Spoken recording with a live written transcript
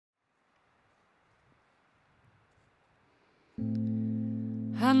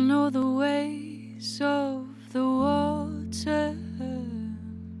I know the ways of the water,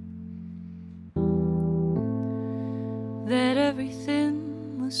 that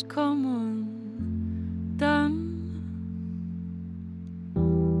everything must come undone.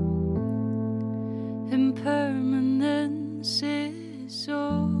 Impermanence is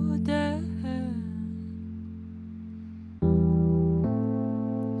order,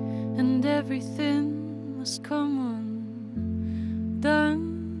 and everything must come undone.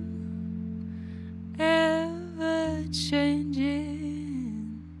 Ever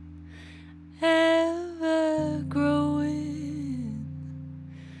changing, ever growing,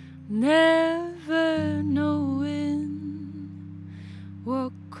 never knowing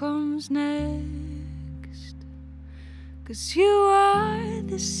what comes next. 'Cause you are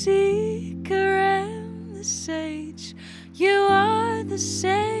the seeker and the sage, you are the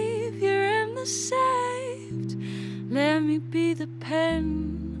saviour and the saved. Let me be the pen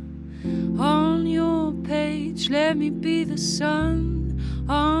on your page, let me be the sun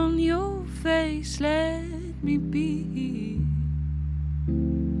on your face, let me be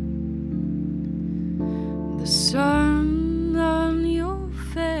the sun on your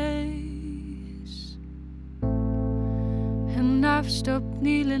face. And I've stopped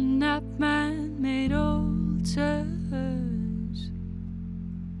kneeling at man-made altars.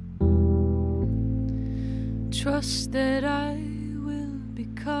 Trust that I will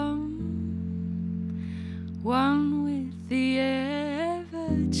become one with the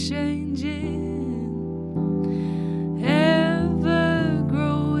ever-changing, ever-growing,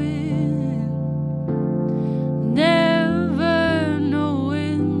 never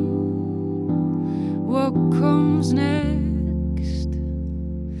knowing what comes next.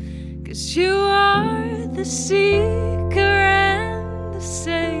 'Cause you are the seeker and the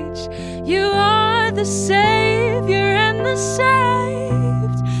sage, you are the saviour and the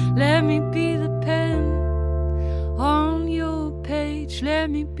saved. Let me be the pen on your page, let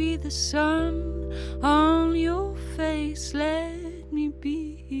me be the sun on your face, let me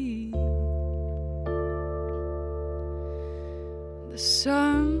be the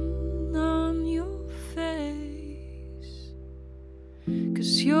sun on your face.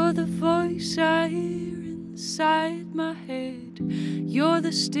 'Cause you're the voice I hear inside my head, you're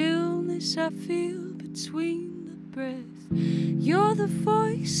the stillness I feel between the breath. You're the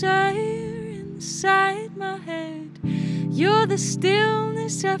voice I hear inside my head, you're the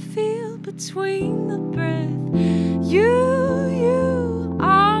stillness I feel between the breath. You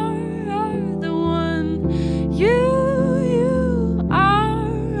are the one, you are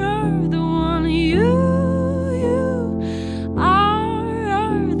the one, you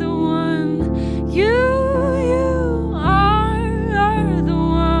are the one, you are the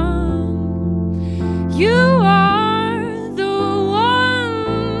one, you are the one.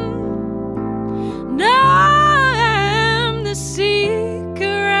 Now I am the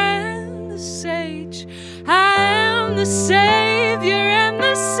seeker and the sage, I am the saviour and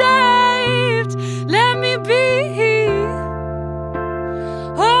the saved. Let me be,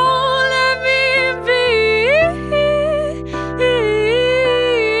 oh let me be,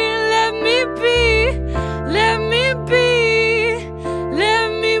 let me be, let me be, let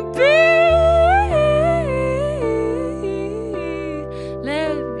me be,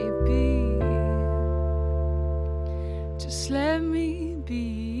 let me be, just let me be,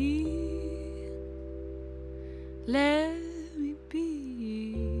 let me be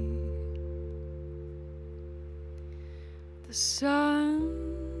the sun